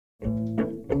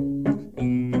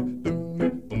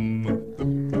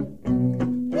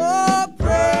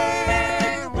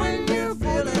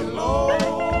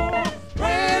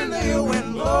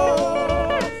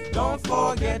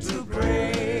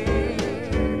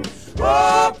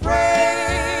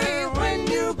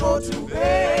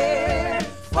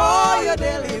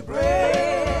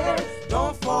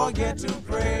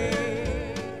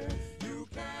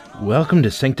Welcome to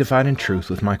Sanctified in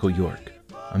Truth with Michael York,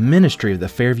 a ministry of the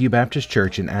Fairview Baptist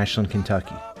Church in Ashland,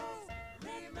 Kentucky.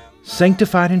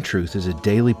 Sanctified in Truth is a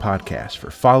daily podcast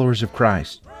for followers of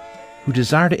Christ who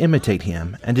desire to imitate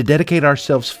Him and to dedicate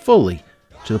ourselves fully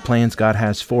to the plans God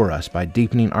has for us by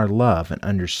deepening our love and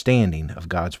understanding of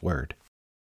God's Word.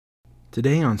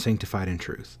 Today on Sanctified in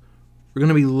Truth, we're going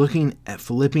to be looking at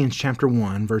Philippians chapter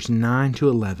 1, verse 9 to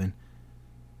 11,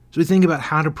 as we think about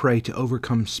how to pray to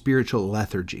overcome spiritual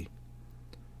lethargy.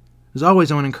 As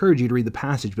always, I want to encourage you to read the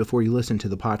passage before you listen to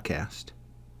the podcast.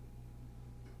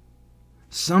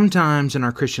 Sometimes in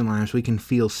our Christian lives, we can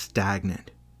feel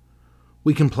stagnant.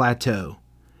 We can plateau.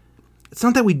 It's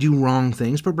not that we do wrong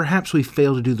things, but perhaps we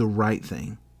fail to do the right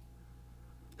thing.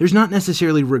 There's not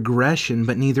necessarily regression,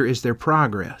 but neither is there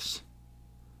progress.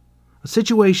 A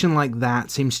situation like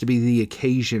that seems to be the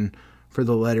occasion for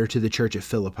the letter to the church at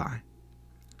Philippi.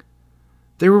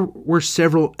 There were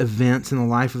several events in the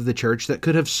life of the church that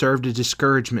could have served as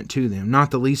discouragement to them, not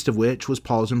the least of which was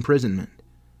Paul's imprisonment.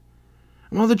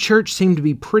 And while the church seemed to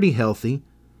be pretty healthy,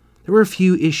 there were a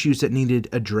few issues that needed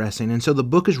addressing, and so the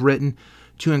book is written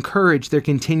to encourage their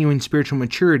continuing spiritual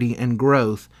maturity and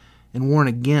growth and warn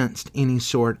against any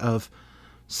sort of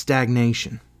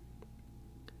stagnation.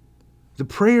 The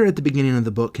prayer at the beginning of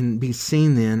the book can be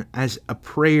seen then as a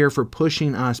prayer for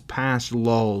pushing us past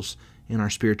lulls in our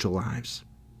spiritual lives.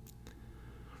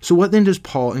 So what then does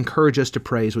Paul encourage us to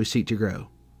pray as we seek to grow?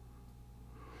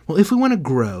 Well, if we want to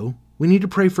grow, we need to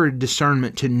pray for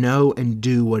discernment to know and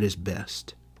do what is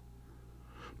best.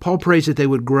 Paul prays that they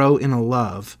would grow in a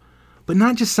love, but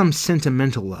not just some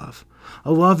sentimental love,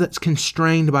 a love that's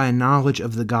constrained by a knowledge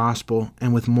of the gospel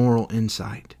and with moral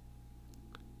insight.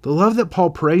 The love that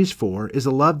Paul prays for is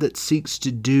a love that seeks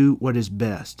to do what is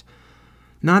best,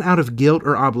 not out of guilt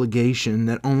or obligation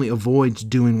that only avoids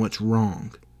doing what's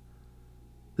wrong.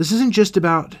 This isn't just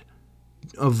about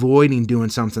avoiding doing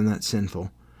something that's sinful,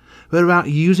 but about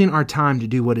using our time to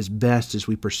do what is best as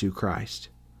we pursue Christ.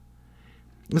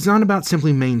 It's not about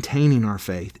simply maintaining our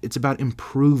faith, it's about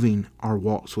improving our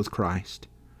walks with Christ.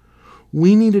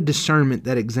 We need a discernment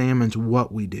that examines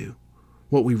what we do,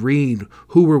 what we read,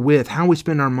 who we're with, how we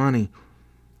spend our money,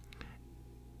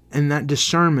 and that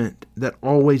discernment that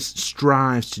always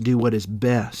strives to do what is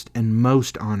best and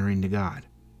most honoring to God.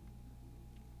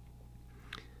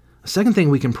 A second thing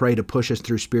we can pray to push us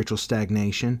through spiritual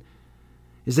stagnation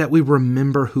is that we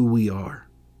remember who we are.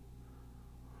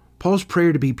 Paul's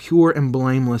prayer to be pure and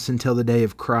blameless until the day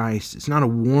of Christ is not a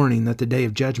warning that the day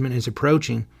of judgment is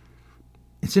approaching.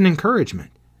 It's an encouragement.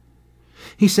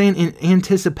 He's saying in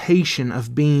anticipation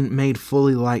of being made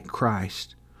fully like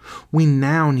Christ, we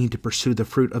now need to pursue the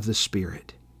fruit of the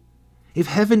Spirit. If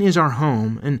heaven is our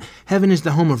home, and heaven is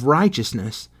the home of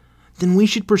righteousness, then we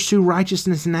should pursue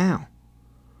righteousness now.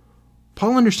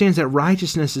 Paul understands that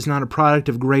righteousness is not a product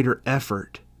of greater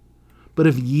effort, but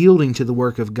of yielding to the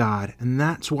work of God, and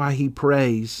that's why he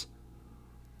prays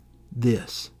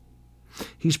this.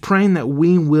 He's praying that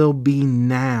we will be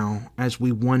now as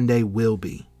we one day will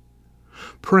be.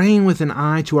 Praying with an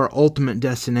eye to our ultimate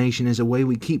destination is a way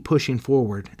we keep pushing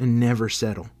forward and never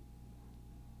settle.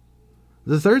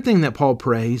 The third thing that Paul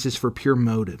prays is for pure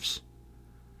motives.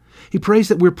 He prays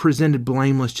that we're presented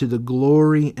blameless to the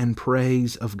glory and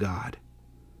praise of God.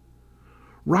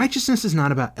 Righteousness is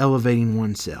not about elevating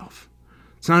oneself.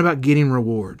 It's not about getting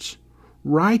rewards.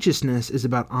 Righteousness is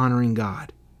about honoring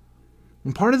God.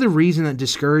 And part of the reason that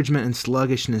discouragement and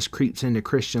sluggishness creeps into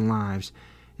Christian lives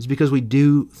is because we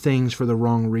do things for the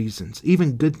wrong reasons,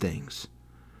 even good things.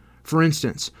 For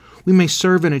instance, we may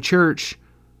serve in a church,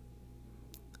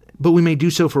 but we may do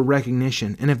so for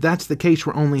recognition, and if that's the case,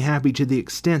 we're only happy to the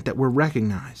extent that we're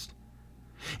recognized.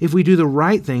 If we do the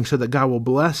right thing so that God will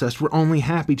bless us, we're only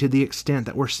happy to the extent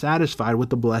that we're satisfied with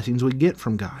the blessings we get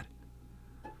from God.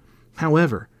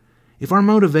 However, if our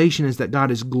motivation is that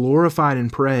God is glorified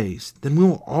and praised, then we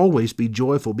will always be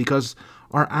joyful because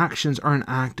our actions are an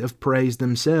act of praise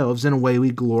themselves in a way we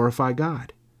glorify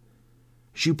God.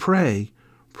 As you pray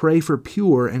for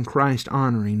pure and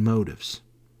Christ-honoring motives.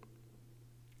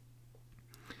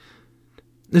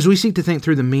 As we seek to think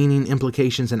through the meaning,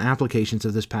 implications, and applications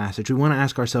of this passage, we want to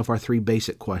ask ourselves our three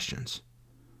basic questions.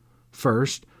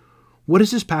 First, what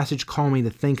does this passage call me to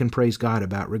think and praise God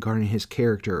about regarding His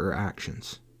character or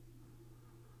actions?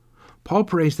 Paul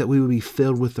prays that we would be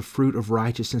filled with the fruit of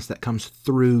righteousness that comes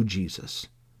through Jesus.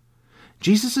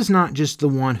 Jesus is not just the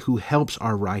one who helps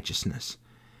our righteousness.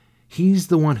 He's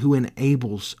the one who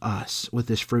enables us with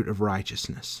this fruit of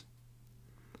righteousness.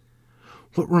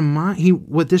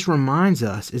 What this reminds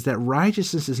us is that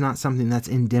righteousness is not something that's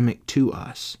endemic to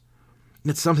us.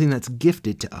 It's something that's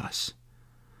gifted to us.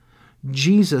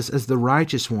 Jesus, as the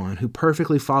righteous one who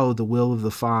perfectly followed the will of the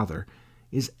Father,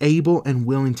 is able and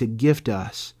willing to gift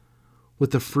us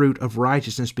with the fruit of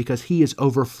righteousness because he is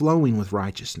overflowing with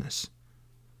righteousness.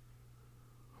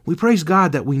 We praise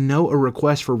God that we know a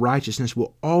request for righteousness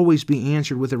will always be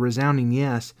answered with a resounding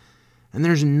yes, and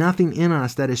there's nothing in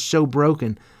us that is so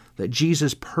broken that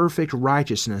Jesus' perfect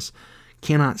righteousness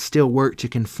cannot still work to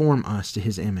conform us to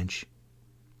his image.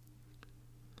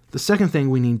 The second thing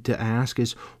we need to ask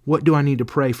is, what do I need to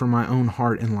pray for my own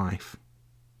heart and life?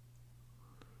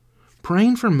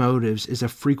 Praying for motives is a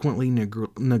frequently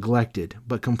neglected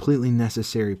but completely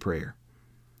necessary prayer.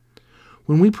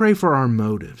 When we pray for our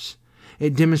motives,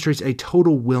 it demonstrates a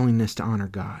total willingness to honor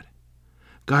God.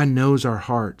 God knows our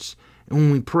hearts, and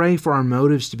when we pray for our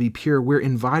motives to be pure, we're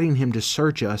inviting him to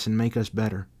search us and make us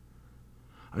better.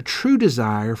 A true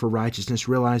desire for righteousness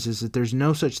realizes that there's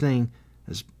no such thing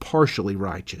as partially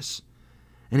righteous,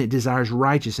 and it desires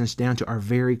righteousness down to our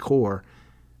very core,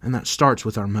 and that starts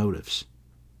with our motives.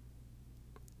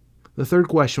 The third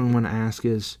question we want to ask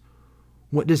is,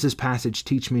 what does this passage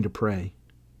teach me to pray?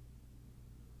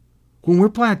 When we're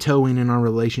plateauing in our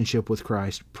relationship with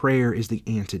Christ, prayer is the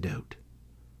antidote.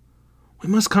 We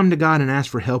must come to God and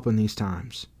ask for help in these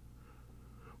times.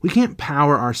 We can't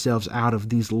power ourselves out of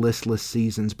these listless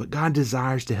seasons, but God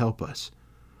desires to help us.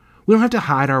 We don't have to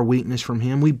hide our weakness from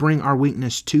him. We bring our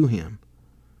weakness to him.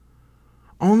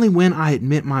 Only when I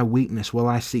admit my weakness will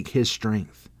I seek his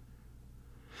strength.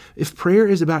 If prayer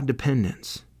is about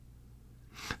dependence,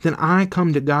 then I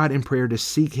come to God in prayer to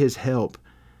seek his help,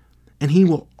 and he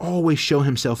will always show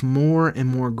himself more and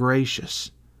more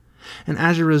gracious. And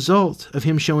as a result of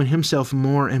him showing himself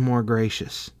more and more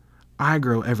gracious, I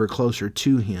grow ever closer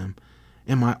to him,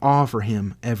 and my awe for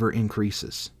him ever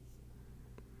increases.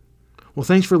 Well,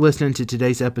 thanks for listening to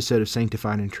today's episode of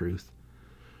Sanctified in Truth.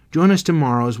 Join us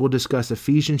tomorrow as we'll discuss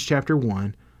Ephesians chapter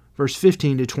 1, verse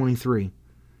 15 to 23.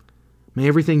 May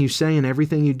everything you say and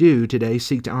everything you do today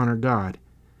seek to honor God.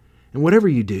 And whatever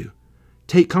you do,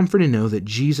 take comfort and know that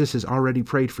Jesus has already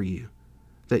prayed for you,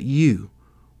 that you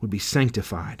would be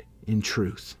sanctified in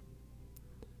truth.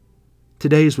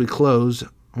 Today, as we close,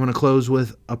 I want to close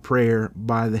with a prayer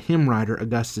by the hymn writer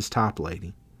Augustus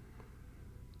Toplady.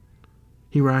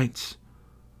 He writes,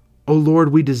 O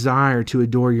Lord, we desire to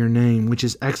adore your name, which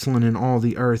is excellent in all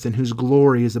the earth, and whose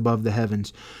glory is above the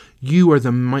heavens. You are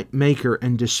the maker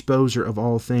and disposer of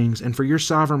all things, and for your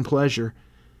sovereign pleasure,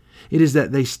 it is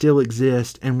that they still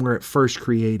exist and were at first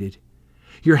created.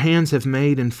 Your hands have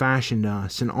made and fashioned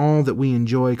us, and all that we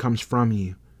enjoy comes from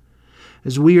you.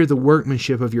 As we are the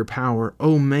workmanship of your power,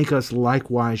 O make us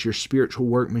likewise your spiritual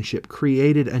workmanship,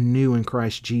 created anew in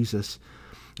Christ Jesus,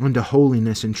 unto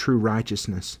holiness and true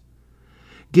righteousness.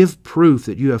 Give proof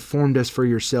that you have formed us for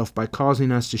yourself by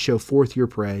causing us to show forth your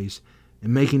praise,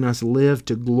 and making us live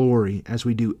to glory as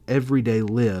we do every day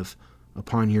live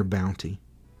upon your bounty.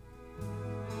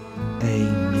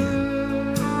 Amen.